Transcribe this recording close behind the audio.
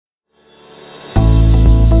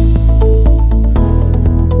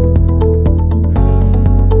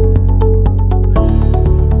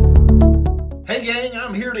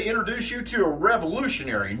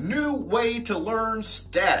revolutionary new way to learn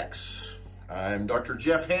statics. I'm Dr.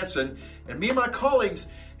 Jeff Hanson, and me and my colleagues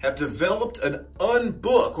have developed an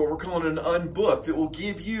unbook, what we're calling an unbook, that will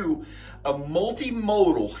give you a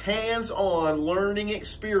multimodal, hands-on learning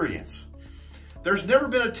experience. There's never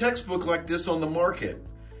been a textbook like this on the market,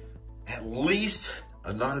 at least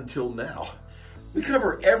not until now. We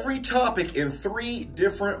cover every topic in 3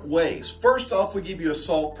 different ways. First off, we give you a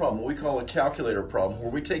solved problem, what we call a calculator problem,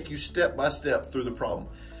 where we take you step by step through the problem.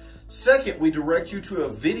 Second, we direct you to a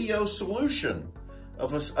video solution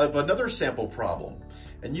of another sample problem,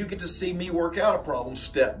 and you get to see me work out a problem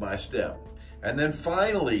step by step. And then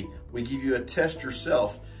finally, we give you a test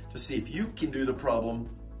yourself to see if you can do the problem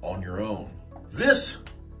on your own. This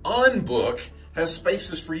unbook has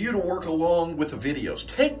spaces for you to work along with the videos.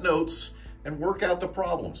 Take notes and work out the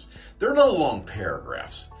problems. There are no long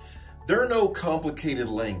paragraphs. There are no complicated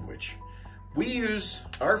language. We use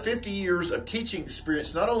our 50 years of teaching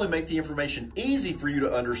experience not only make the information easy for you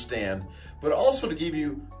to understand, but also to give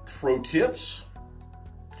you pro tips.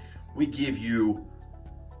 We give you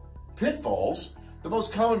pitfalls, the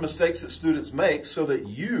most common mistakes that students make so that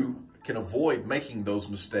you can avoid making those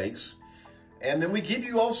mistakes. And then we give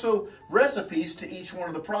you also recipes to each one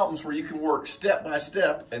of the problems where you can work step by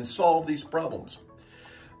step and solve these problems.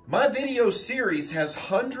 My video series has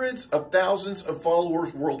hundreds of thousands of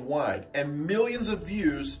followers worldwide and millions of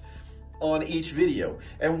views on each video.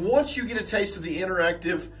 And once you get a taste of the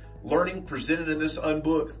interactive learning presented in this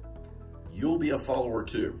unbook, you'll be a follower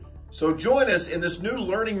too. So join us in this new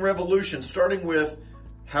learning revolution, starting with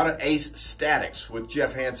how to ace statics with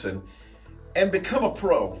Jeff Hanson, and become a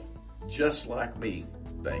pro just like me.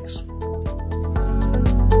 Thanks.